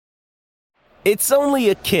It's only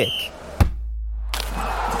a kick,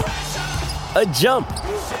 a jump,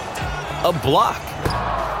 a block.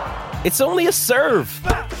 It's only a serve.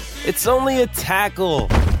 It's only a tackle,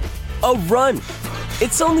 a run.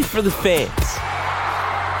 It's only for the fans.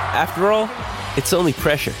 After all, it's only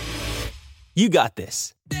pressure. You got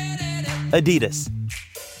this. Adidas.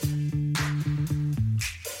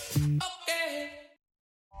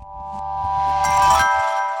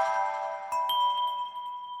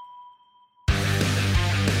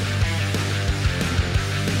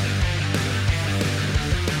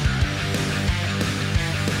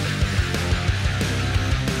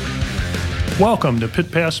 Welcome to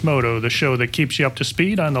Pit Pass Moto, the show that keeps you up to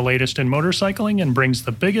speed on the latest in motorcycling and brings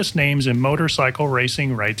the biggest names in motorcycle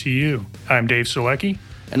racing right to you. I'm Dave Sulecki.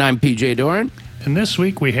 And I'm PJ Doran. And this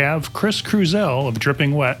week we have Chris Cruzel of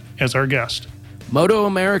Dripping Wet as our guest. Moto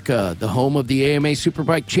America, the home of the AMA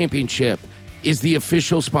Superbike Championship, is the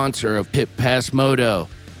official sponsor of Pit Pass Moto.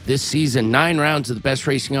 This season, 9 rounds of the best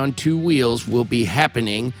racing on 2 wheels will be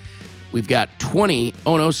happening. We've got 20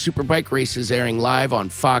 Ono Superbike races airing live on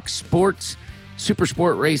Fox Sports. Super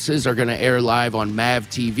Sport races are going to air live on MAV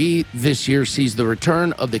TV. This year sees the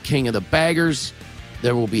return of the King of the Baggers.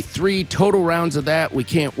 There will be 3 total rounds of that. We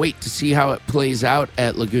can't wait to see how it plays out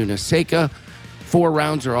at Laguna Seca. 4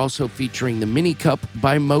 rounds are also featuring the Mini Cup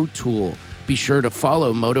by Motool. Be sure to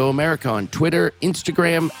follow Moto America on Twitter,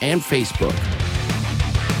 Instagram, and Facebook.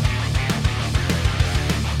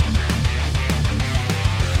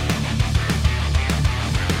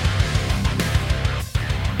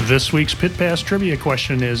 This week's Pit Pass trivia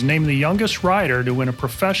question is, name the youngest rider to win a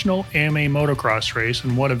professional AMA motocross race,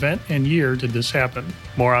 and what event and year did this happen?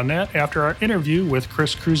 More on that after our interview with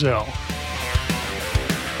Chris Cruzel.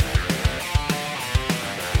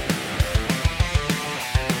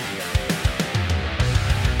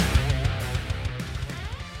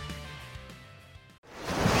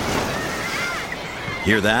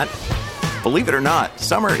 Hear that? Believe it or not,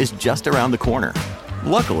 summer is just around the corner.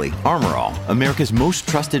 Luckily, Armor All, America's most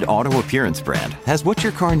trusted auto appearance brand, has what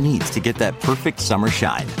your car needs to get that perfect summer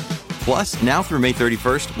shine. Plus, now through May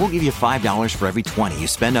 31st, we'll give you $5 for every $20 you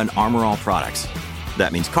spend on Armor All products.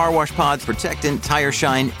 That means car wash pods, protectant, tire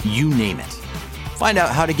shine, you name it. Find out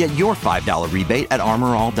how to get your $5 rebate at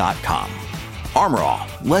armorall.com. Armor All,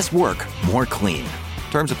 less work, more clean.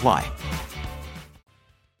 Terms apply.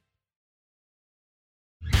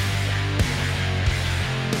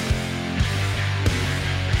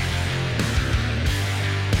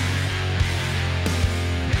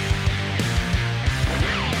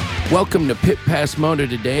 Welcome to Pit Pass Moto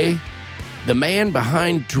today. The man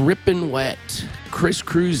behind Drippin' Wet, Chris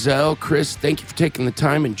Cruzel. Chris, thank you for taking the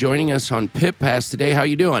time and joining us on Pit Pass today. How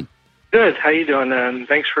you doing? Good. How you doing?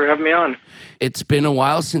 Thanks for having me on. It's been a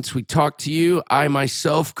while since we talked to you. I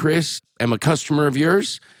myself, Chris, am a customer of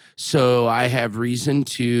yours, so I have reason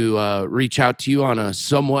to reach out to you on a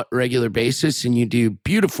somewhat regular basis, and you do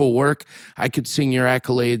beautiful work. I could sing your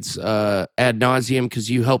accolades ad nauseum because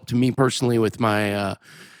you helped me personally with my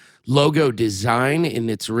logo design in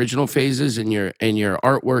its original phases, and your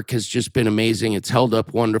artwork has just been amazing. It's held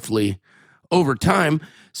up wonderfully over time.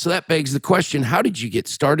 So that begs the question, how did you get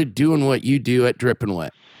started doing what you do at Drippin'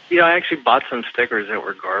 Wet? I actually bought some stickers that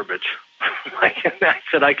were garbage. I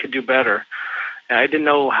said I could do better. And I didn't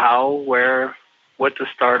know how, where, what to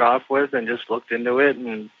start off with, and just looked into it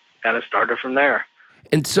and kind of started from there.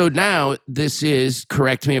 And so now this is,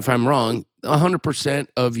 correct me if I'm wrong, 100%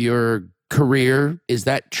 of your career. Is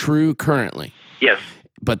that true currently? Yes.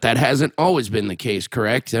 But that hasn't always been the case,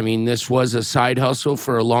 correct? I mean, this was a side hustle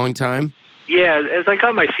for a long time? Yeah, as I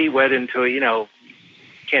got my feet wet into it, you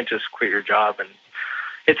can't just quit your job, and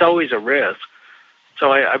it's always a risk.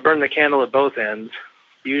 So I burn the candle at both ends.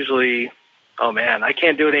 Usually, oh man, I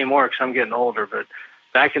can't do it anymore because I'm getting older, but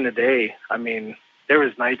back in the day, I mean, there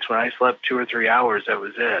was nights when I slept 2 or 3 hours, that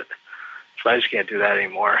was it. So I just can't do that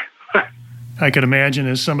anymore. I could imagine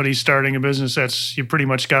as somebody starting a business, you pretty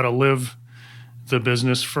much got to live the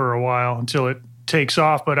business for a while until it takes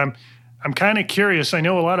off. But I'm kind of curious. I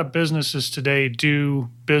know a lot of businesses today do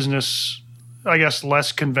business, I guess,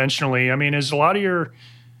 less conventionally. I mean, is a lot of your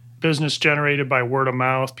business generated by word of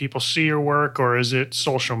mouth? People see your work, or is it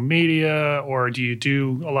social media, or do you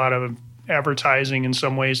do a lot of advertising in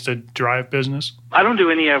some ways to drive business? I don't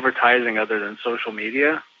do any advertising other than social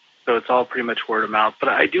media. So it's all pretty much word of mouth. But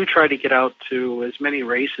I do try to get out to as many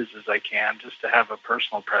races as I can just to have a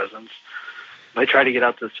personal presence. I try to get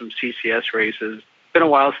out to some CCS races. It's been a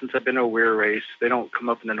while since I've been to a Weir race. They don't come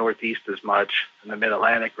up in the Northeast as much, in the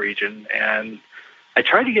Mid-Atlantic region. And I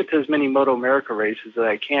try to get to as many Moto America races as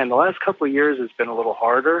I can. The last couple of years has been a little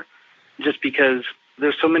harder just because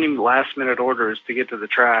there's so many last-minute orders to get to the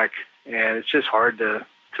track, and it's just hard to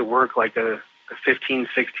work like a 15,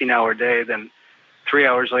 16-hour day, then 3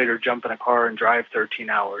 hours later jump in a car and drive 13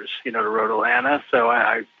 hours, to Road Atlanta. So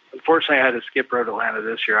I unfortunately I had to skip Road Atlanta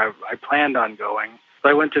this year. I planned on going. So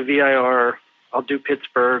I went to VIR. I'll do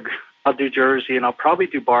Pittsburgh. I'll do Jersey, and I'll probably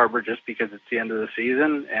do Barber just because it's the end of the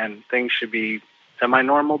season and things should be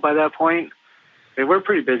semi-normal by that point. I mean, we're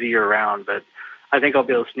pretty busy year-round, but I think I'll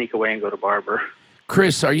be able to sneak away and go to Barber.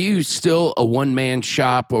 Chris, are you still a one-man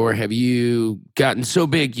shop, or have you gotten so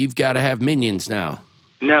big you've got to have minions now?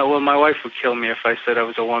 No, well, my wife would kill me if I said I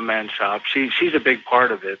was a one-man shop. She's a big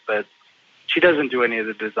part of it, but she doesn't do any of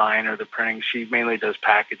the design or the printing. She mainly does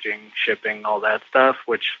packaging, shipping, all that stuff,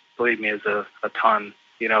 which, believe me, is a ton,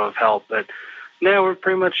 of help. But no, we're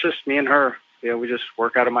pretty much just me and her. We just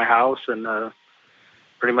work out of my house and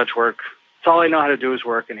pretty much work. It's all I know how to do is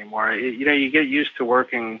work anymore. You get used to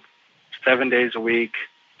working 7 days a week,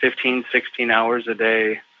 15, 16 hours a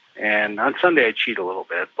day. And on Sunday, I cheat a little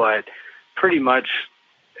bit, but pretty much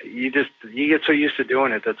you get so used to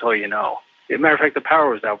doing it, that's all you know. As a matter of fact, the power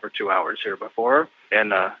was out for 2 hours here before,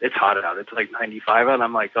 and it's hot out. It's like 95 out, and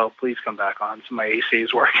I'm like, oh, please come back on. So my AC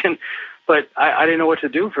is working. But I didn't know what to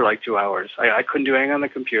do for like 2 hours. I couldn't do anything on the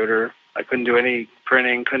computer. I couldn't do any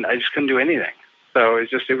printing. I just couldn't do anything. So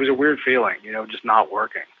it was a weird feeling, just not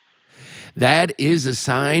working. That is a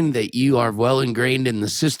sign that you are well ingrained in the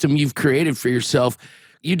system you've created for yourself.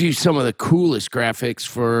 You do some of the coolest graphics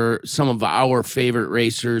for some of our favorite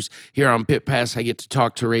racers. Here on Pit Pass, I get to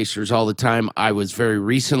talk to racers all the time. I was very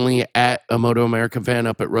recently at a Moto America event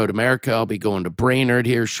up at Road America. I'll be going to Brainerd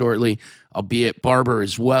here shortly. I'll be at Barber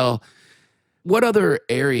as well. What other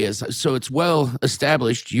areas? So it's well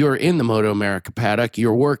established. You're in the Moto America paddock.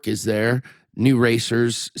 Your work is there. New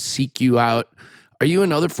racers seek you out. Are you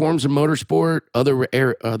in other forms of motorsport,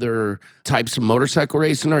 other types of motorcycle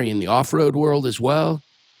racing? Are you in the off-road world as well?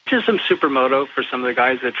 Just some supermoto for some of the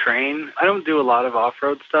guys that train. I don't do a lot of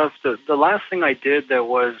off-road stuff. The last thing I did that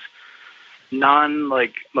was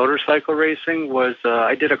motorcycle racing was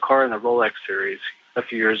I did a car in the Rolex series a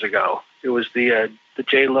few years ago. It was the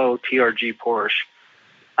J-Lo TRG Porsche.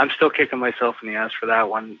 I'm still kicking myself in the ass for that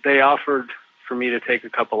one. They offered for me to take a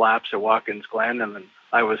couple laps at Watkins Glen, and then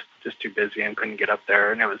I was just too busy and couldn't get up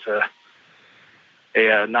there. And it was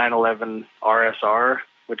a 911 RSR,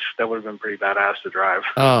 which that would have been pretty badass to drive.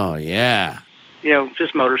 Oh, yeah.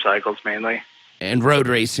 Just motorcycles mainly. And road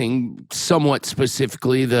racing, somewhat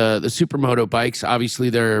specifically, the supermoto bikes, obviously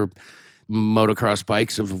they're motocross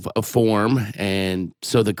bikes of a form. And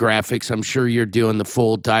so the graphics, I'm sure you're doing the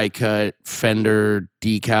full die-cut Fender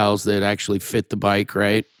decals that actually fit the bike,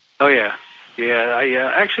 right? Oh, yeah. Yeah,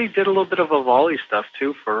 I actually did a little bit of a volley stuff,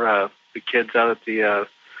 too, for the kids out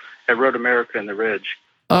at Road America in the Ridge.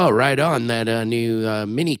 Oh, right on. That new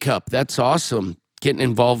Mini Cup. That's awesome. Getting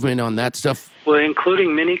involvement on that stuff. Well,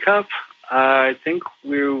 including Mini Cup, I think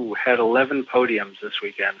we had 11 podiums this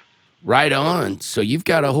weekend. Right on. So you've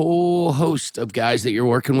got a whole host of guys that you're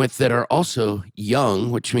working with that are also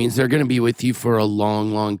young, which means they're going to be with you for a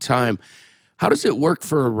long, long time. How does it work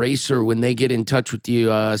for a racer when they get in touch with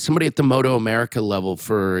you? Somebody at the Moto America level,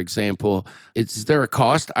 for example, is there a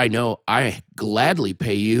cost? I know I gladly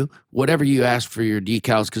pay you whatever you ask for your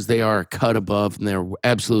decals because they are a cut above and they're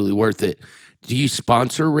absolutely worth it. Do you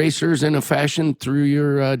sponsor racers in a fashion through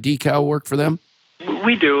your decal work for them?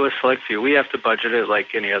 We do a select few. We have to budget it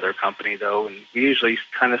like any other company, though, and we usually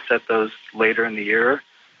kind of set those later in the year.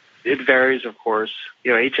 It varies, of course.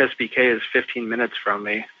 HSBK is 15 minutes from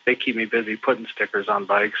me. They keep me busy putting stickers on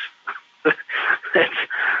bikes. That's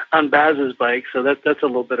on Baz's bike, so that's a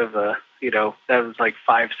little bit of a, that was like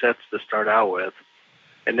 5 sets to start out with.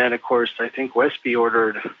 And then, of course, I think Westby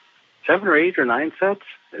ordered 7 or 8 or 9 sets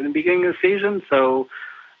in the beginning of the season. So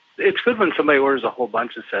it's good when somebody orders a whole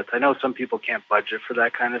bunch of sets. I know some people can't budget for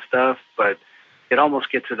that kind of stuff, but it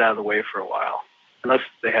almost gets it out of the way for a while, unless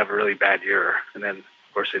they have a really bad year. And then,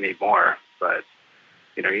 of course, they need more, but,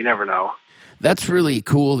 you never know. That's really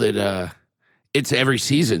cool that it's every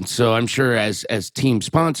season. So I'm sure as team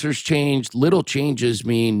sponsors change, little changes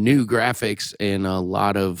mean new graphics in a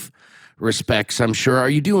lot of respects, I'm sure.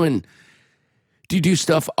 Do you do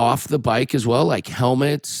stuff off the bike as well, like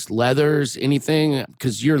helmets, leathers, anything?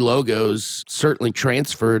 Because your logo's certainly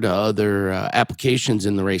transferred to other applications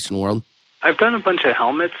in the racing world. I've done a bunch of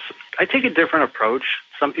helmets. I take a different approach.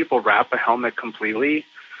 Some people wrap a helmet completely,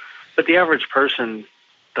 but the average person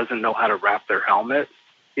doesn't know how to wrap their helmet.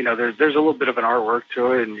 There's a little bit of an artwork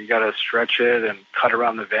to it, and you got to stretch it and cut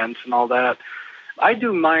around the vents and all that. I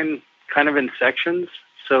do mine kind of in sections,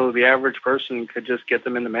 so the average person could just get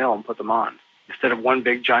them in the mail and put them on. instead of one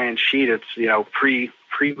big giant sheet, it's,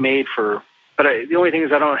 pre-made for. But the only thing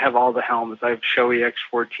is I don't have all the helmets. I have Shoei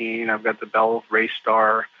X14. I've got the Bell Race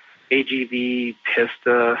Star, AGV,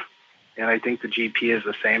 Pista, and I think the GP is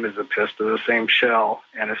the same as the Pista, the same shell,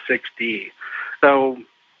 and a 6D. So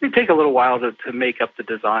it take a little while to make up the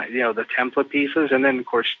design, the template pieces, and then of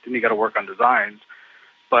course then you got to work on designs.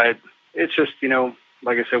 But it's just,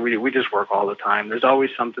 like I said, we just work all the time. There's always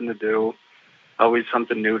something to do, always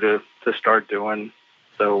something new to start doing.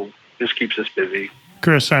 So this keeps us busy.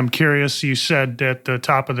 Chris, I'm curious. You said at the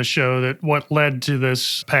top of the show that what led to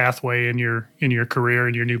this pathway in your career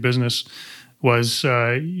and your new business was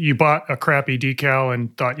you bought a crappy decal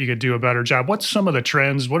and thought you could do a better job. What's some of the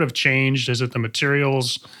trends? What have changed? Is it the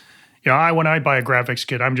materials? When I buy a graphics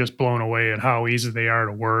kit, I'm just blown away at how easy they are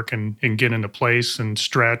to work and get into place and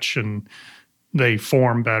stretch, and they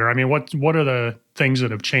form better. I mean, what are the things that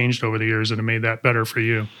have changed over the years that have made that better for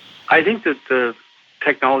you? I think that the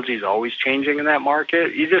technology is always changing in that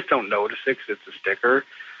market. You just don't notice it because it's a sticker,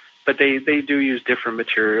 but they do use different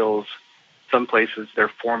materials. Some places their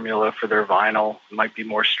formula for their vinyl might be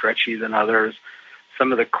more stretchy than others.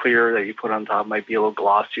 Some of the clear that you put on top might be a little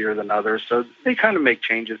glossier than others. So they kind of make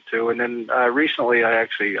changes too. And then recently I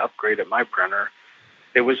actually upgraded my printer.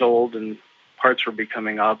 It was old and parts were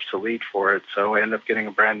becoming obsolete for it. So I ended up getting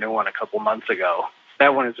a brand new one a couple months ago.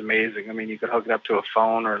 That one is amazing. I mean, you could hook it up to a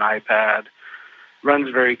phone or an iPad.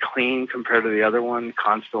 Runs very clean compared to the other one,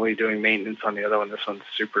 constantly doing maintenance on the other one. This one's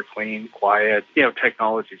super clean, quiet.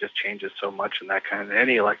 Technology just changes so much in that kind of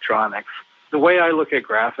any electronics. The way I look at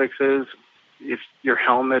graphics is if your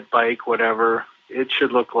helmet, bike, whatever, it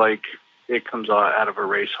should look like it comes out of a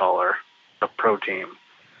race hauler, a pro team.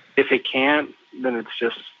 If it can't, then it's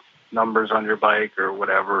just numbers on your bike or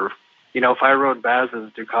whatever. If I rode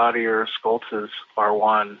Baz's Ducati or Skoltz's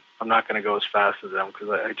R1, I'm not going to go as fast as them because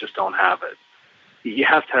I just don't have it. You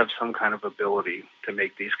have to have some kind of ability to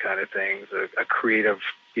make these kind of things, a creative,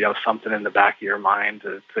 something in the back of your mind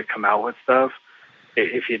to come out with stuff.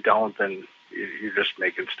 If you don't, then you're just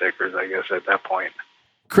making stickers, I guess, at that point.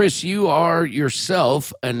 Chris, you are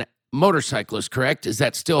yourself an motorcyclist, correct? Is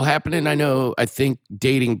that still happening? I think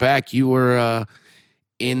dating back, you were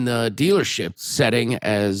in the dealership setting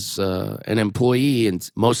as an employee, and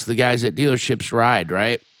most of the guys at dealerships ride,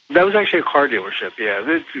 right? That was actually a car dealership, yeah.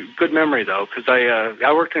 It's good memory, though, because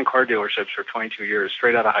I worked in car dealerships for 22 years,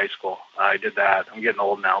 straight out of high school. I did that. I'm getting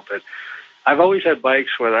old now, but I've always had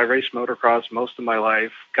bikes where I raced motocross most of my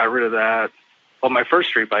life, got rid of that. Well, my first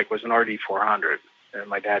street bike was an RD400, and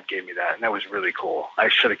my dad gave me that, and that was really cool. I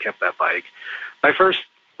should have kept that bike. My first,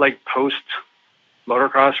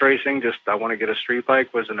 post-motocross racing, I want to get a street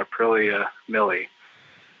bike, was an Aprilia Millie.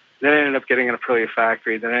 Then I ended up getting an Aprilia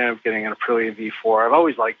Factory. Then I ended up getting an Aprilia V4. I've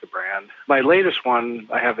always liked the brand. My latest one,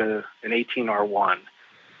 I have an 18R1.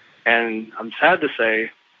 And I'm sad to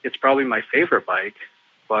say it's probably my favorite bike,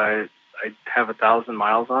 but I have 1,000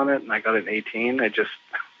 miles on it, and I got an 18. I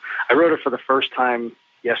rode it for the first time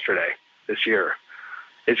yesterday, this year.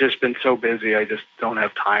 It's just been so busy, I just don't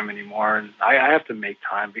have time anymore. And I have to make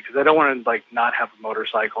time because I don't want to not have a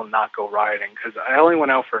motorcycle and not go riding, because I only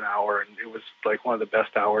went out for an hour and it was one of the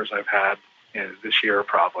best hours I've had this year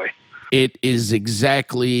probably. It is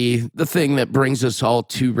exactly the thing that brings us all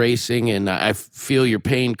to racing, and I feel your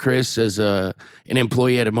pain, Chris, as an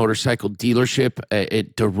employee at a motorcycle dealership.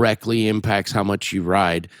 It directly impacts how much you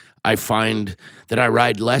ride. I find that I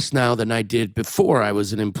ride less now than I did before I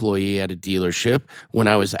was an employee at a dealership, when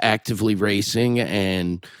I was actively racing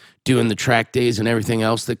and doing the track days and everything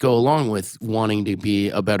else that go along with wanting to be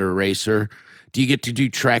a better racer. Do you get to do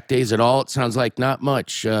track days at all? It sounds like not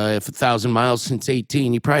much. If 1,000 miles since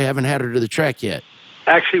 18, you probably haven't had her to the track yet.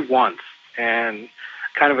 Actually, once. And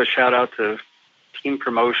kind of a shout out to Team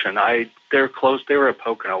Promotion. They're close. They were at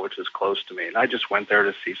Pocono, which is close to me. And I just went there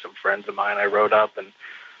to see some friends of mine. I rode up and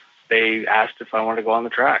they asked if I wanted to go on the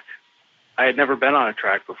track. I had never been on a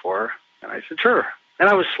track before. And I said, sure. And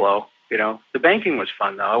I was slow. The banking was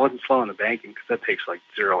fun, though. I wasn't slow in the banking because that takes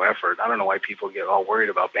zero effort. I don't know why people get all worried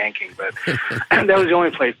about banking, but that was the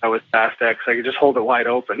only place I was fast at because I could just hold it wide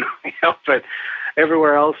open. But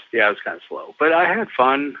everywhere else, I was kind of slow. But I had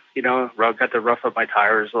fun, got to rough up my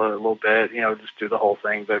tires a little bit, just do the whole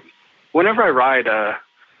thing. But whenever I ride,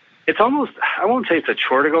 it's almost, I won't say it's a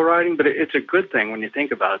chore to go riding, but it's a good thing when you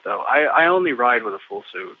think about it, though. I only ride with a full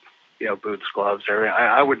suit, boots, gloves, everything.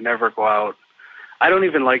 I would never go out. I don't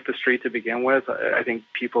even like the street to begin with. I think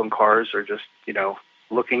people in cars are just,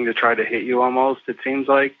 looking to try to hit you almost, it seems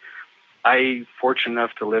like. I'm fortunate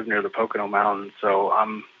enough to live near the Pocono Mountains, so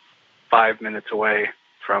I'm 5 minutes away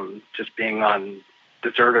from just being on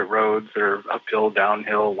deserted roads that are uphill,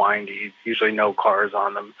 downhill, windy, usually no cars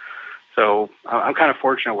on them. So I'm kind of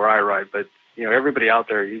fortunate where I ride, but everybody out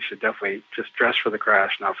there, you should definitely just dress for the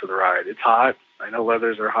crash, not for the ride. It's hot. I know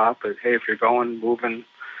weathers are hot, but hey, if you're moving,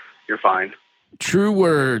 you're fine. True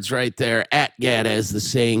words right there. Atgat, as the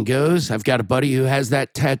saying goes. I've got a buddy who has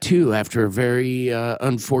that tattoo after a very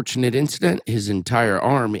unfortunate incident. His entire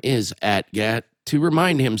arm is Atgat to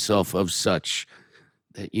remind himself of such,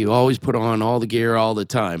 that you always put on all the gear all the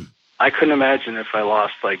time. I couldn't imagine if I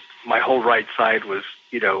lost, my whole right side was,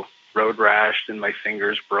 road rashed and my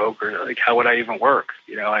fingers broke, or how would I even work?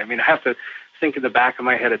 I have to think in the back of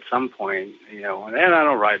my head at some point, and I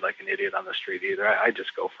don't ride like an idiot on the street either. I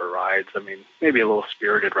just go for rides. Maybe a little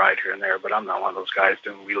spirited ride here and there, but I'm not one of those guys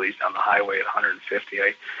doing wheelies down the highway at 150.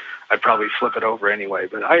 I'd probably flip it over anyway,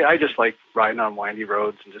 but I just like riding on windy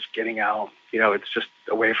roads and just getting out. It's just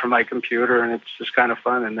away from my computer, and it's just kind of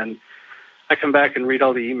fun. And then I come back and read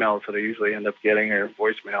all the emails that I usually end up getting, or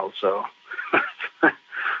voicemails, so...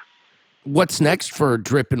 What's next for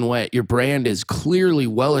Drippin' Wet? Your brand is clearly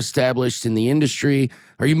well established in the industry.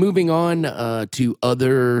 Are you moving on to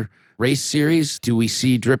other race series? Do we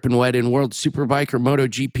see Drippin' Wet in World Superbike or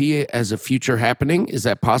MotoGP as a future happening? Is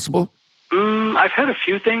that possible? I've had a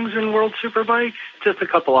few things in World Superbike, just a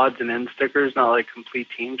couple odds and ends stickers, not like complete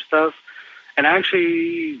team stuff. And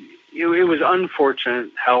actually, it was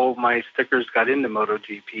unfortunate how my stickers got into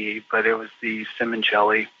MotoGP, but it was the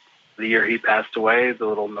Simoncelli. The year he passed away, the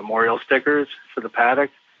little memorial stickers for the paddock.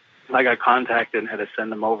 I got contacted and had to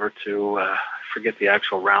send them over to, I forget the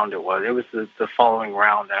actual round it was. It was the following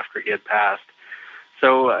round after he had passed.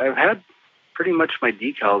 So I've had pretty much my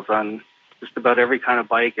decals on just about every kind of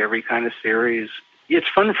bike, every kind of series. It's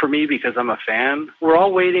fun for me because I'm a fan. We're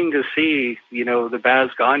all waiting to see, the Baz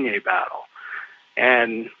Gagne battle.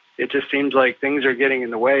 And it just seems like things are getting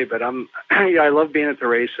in the way, but I love being at the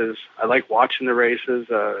races. I like watching the races.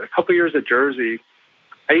 A couple years at Jersey,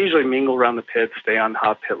 I usually mingle around the pits, stay on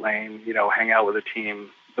hot pit lane, hang out with the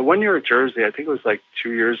team. The 1 year at Jersey, I think it was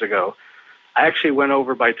 2 years ago, I actually went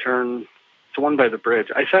over by turn to one by the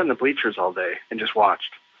bridge. I sat in the bleachers all day and just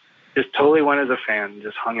watched. Just totally went as a fan,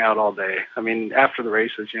 just hung out all day. After the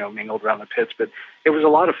races, mingled around the pits, but it was a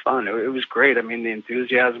lot of fun. It was great. The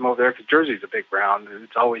enthusiasm over there, because Jersey's a big ground.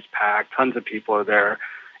 It's always packed. Tons of people are there.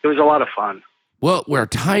 It was a lot of fun. Well, our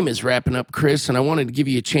time is wrapping up, Chris, and I wanted to give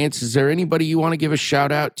you a chance. Is there anybody you want to give a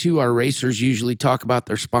shout out to? Our racers usually talk about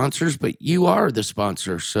their sponsors, but you are the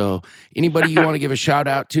sponsor. So anybody you want to give a shout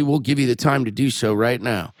out to, we'll give you the time to do so right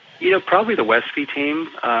now. Probably the Westby team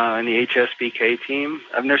and the HSBK team.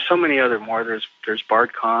 There's so many other more. There's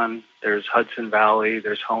BartCon, there's Hudson Valley,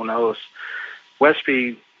 there's Honos.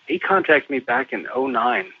 Westby, he contacted me back in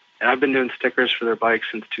 2009, and I've been doing stickers for their bikes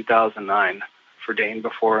since 2009, for Dane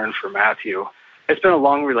before and for Matthew. It's been a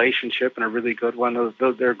long relationship and a really good one.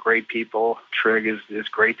 They're great people. Trig is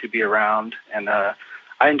great to be around, and I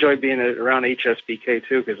enjoy being around HSBK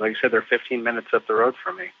too, because like I said, they're 15 minutes up the road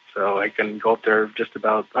from me. So I can go up there just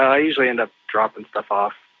about, I usually end up dropping stuff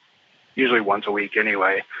off, usually once a week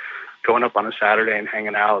anyway, going up on a Saturday and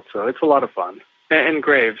hanging out. So it's a lot of fun. And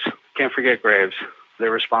Graves, can't forget Graves.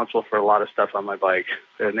 They're responsible for a lot of stuff on my bike,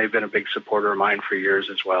 and they've been a big supporter of mine for years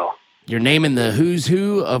as well. You're naming the who's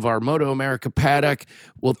who of our Moto America paddock.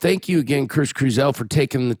 Well, thank you again, Chris Cruzel, for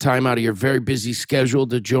taking the time out of your very busy schedule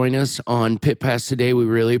to join us on Pit Pass today. We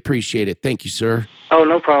really appreciate it. Thank you, sir. Oh,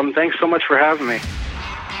 no problem. Thanks so much for having me.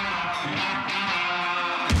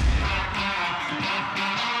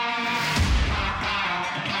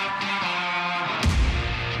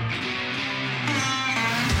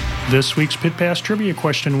 This week's Pit Pass trivia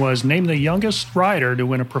question was, name the youngest rider to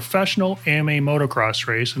win a professional AMA motocross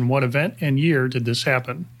race, and what event and year did this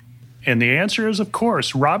happen? And the answer is, of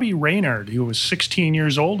course, Robbie Reynard, who was 16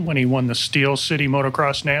 years old when he won the Steel City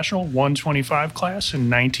Motocross National 125 class in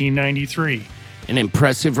 1993. An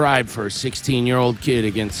impressive ride for a 16-year-old kid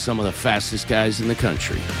against some of the fastest guys in the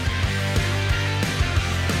country.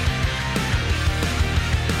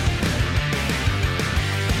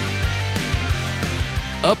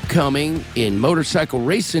 Upcoming in motorcycle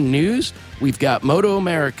racing news, we've got Moto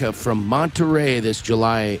America from Monterey this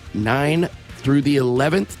July 9 through the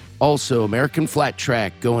 11th. Also, American Flat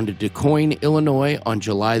Track going to DuQuoin, Illinois on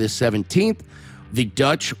July the 17th. The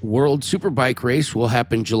Dutch World Superbike race will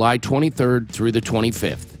happen July 23rd through the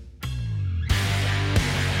 25th.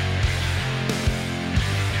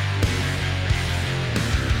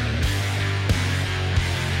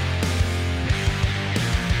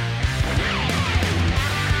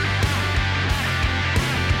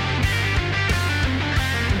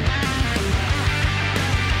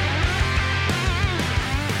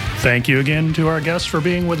 Thank you again to our guests for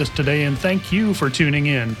being with us today, and thank you for tuning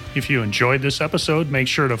in. If you enjoyed this episode, make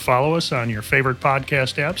sure to follow us on your favorite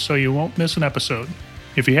podcast app so you won't miss an episode.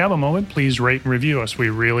 If you have a moment, please rate and review us. We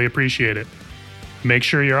really appreciate it. Make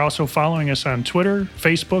sure you're also following us on Twitter,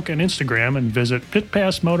 Facebook, and Instagram, and visit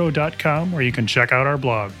pitpassmoto.com where you can check out our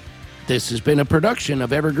blog. This has been a production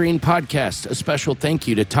of Evergreen Podcast. A special thank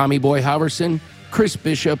you to Tommy Boy Halverson, Chris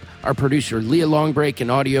Bishop, our producer Leah Longbreak,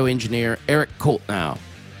 and audio engineer Eric Coltnow.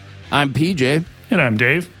 I'm PJ. And I'm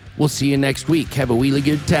Dave. We'll see you next week. Have a really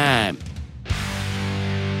good time.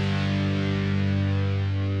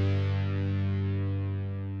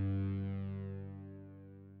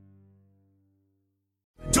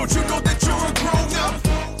 Don't you know that you're a grown-up?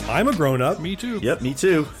 I'm a grown-up. Me too. Yep, me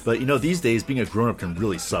too. But these days being a grown-up can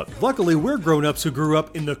really suck. Luckily, we're grown-ups who grew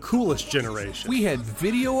up in the coolest generation. We had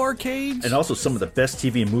video arcades. And also some of the best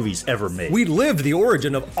TV and movies ever made. We lived the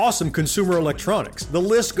origin of awesome consumer electronics. The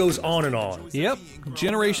list goes on and on. Yep,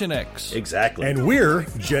 Generation X. Exactly. And we're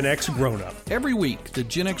Gen X grown-up. Every week, the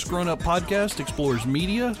Gen X Grown Up podcast explores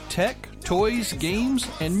media, tech, toys, games,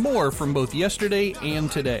 and more from both yesterday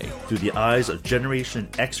and today. Through the eyes of Generation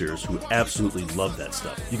Xers who absolutely love that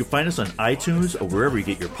stuff. You can find us on iTunes or wherever you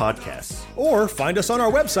get your podcasts. Or find us on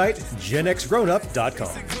our website,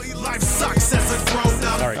 genxgrownup.com. Life sucks as a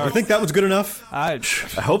grown-up. All right, you think that was good enough? I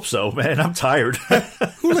hope so, man. I'm tired.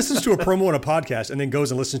 Who listens to a promo on a podcast and then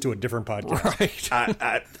goes and listens to a different podcast?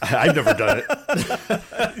 Right. I've never done it.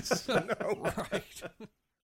 No. Right.